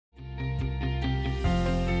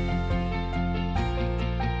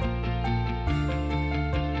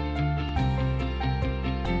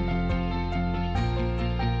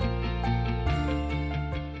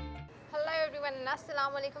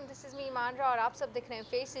अस्सलाम वालेकुम, this is me मानरा और आप सब देख रहे हैं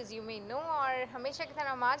फेसेस यू मे नो। और हमेशा की तरह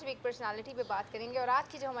हम आज भी एक पर्सनालिटी पे बात करेंगे और आज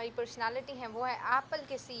की जो हमारी पर्सनालिटी है वो है एप्पल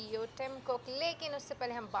के सीईओ टिम कुक। लेकिन उससे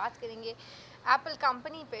पहले हम बात करेंगे एप्पल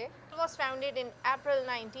कंपनी पे। इट वॉज फाउंडेड इन अप्रैल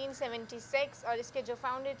 1976 और इसके जो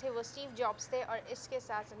फाउंडर थे वो स्टीव जॉब्स थे। और इसके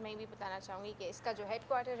साथ साथ मैं भी बताना चाहूँगी कि इसका जो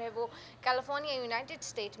हेडक्वार्टर है वो कैलिफोर्निया यूनाइटेड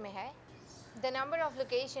स्टेट में है। The number of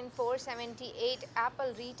location 478 Apple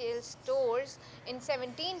retail stores in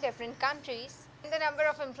 17 different countries. And the number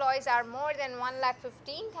of employees are more than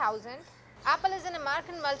 1,15,000. Apple is an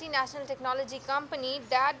American multinational technology company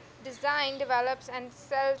that designs, develops and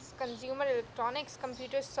sells consumer electronics,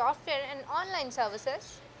 computer software and online services.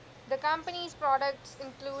 The company's products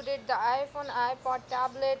included the iPhone, iPod,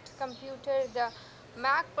 tablet, computer, the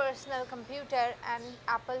Mac personal computer and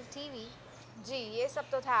Apple TV. जी, ये सब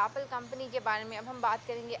तो था Apple company के बारे में। अब हम बात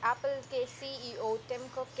करेंगे एप्पल के सीईओ टिम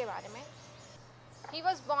कुक के बारे में। He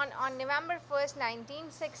was born on November 1st,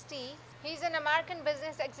 1960. He is an American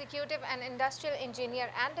business executive and industrial engineer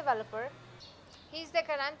and developer. He is the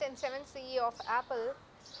current and seventh CEO of Apple.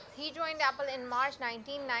 He joined Apple in March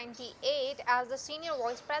 1998 as the senior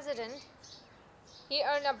vice president. He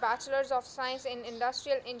earned a Bachelor's of Science in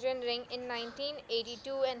Industrial Engineering in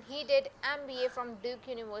 1982 and he did MBA from Duke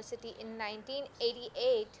University in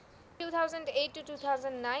 1988. 2008 to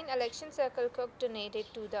 2009 election cycle, Cook donated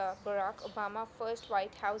to the Barack Obama first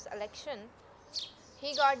White House election.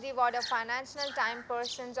 He got the award of Financial Times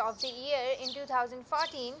Persons of the Year in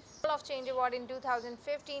 2014, Hall of Change Award in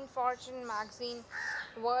 2015, Fortune Magazine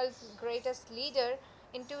World's Greatest Leader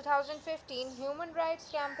in 2015, Human Rights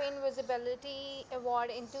Campaign Visibility Award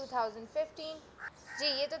in 2015. जी,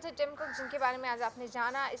 ये तो थे Tim cook जिनके बारे में आज आपने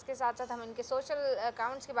जाना। इसके साथ साथ हम इनके सोशल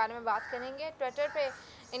अकाउंट्स के बारे में बात करेंगे। ट्विटर पे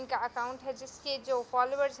इनका अकाउंट है जिसके जो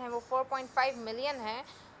फॉलोअर्स हैं वो 4.5 मिलियन हैं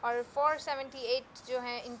और 478 जो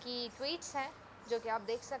हैं इनकी ट्वीट्स हैं जो कि आप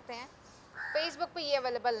देख सकते हैं। फेसबुक पे ये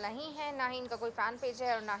अवेलेबल नहीं है, ना ही इनका कोई फ़ैन पेज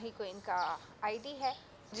है और ना ही कोई इनका आईडी है।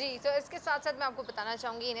 जी, तो इसके साथ साथ मैं आपको बताना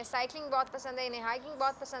चाहूँगी इन्हें साइकिलिंग बहुत पसंद है, इन्हें हाइकिंग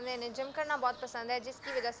बहुत पसंद है, इन्हें जिम करना बहुत पसंद है,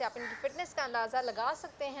 जिसकी वजह से आप इनकी फ़िटनेस का अंदाज़ा लगा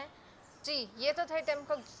सकते हैं। जी, ये तो थे टिम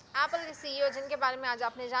कुक एप्पल के सीईओ जिनके बारे में आज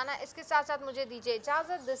आपने जाना। इसके साथ साथ मुझे दीजिए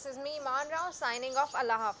इजाज़त। This is me मानरा signing off.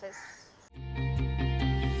 अल्लाह हाफ़िज़।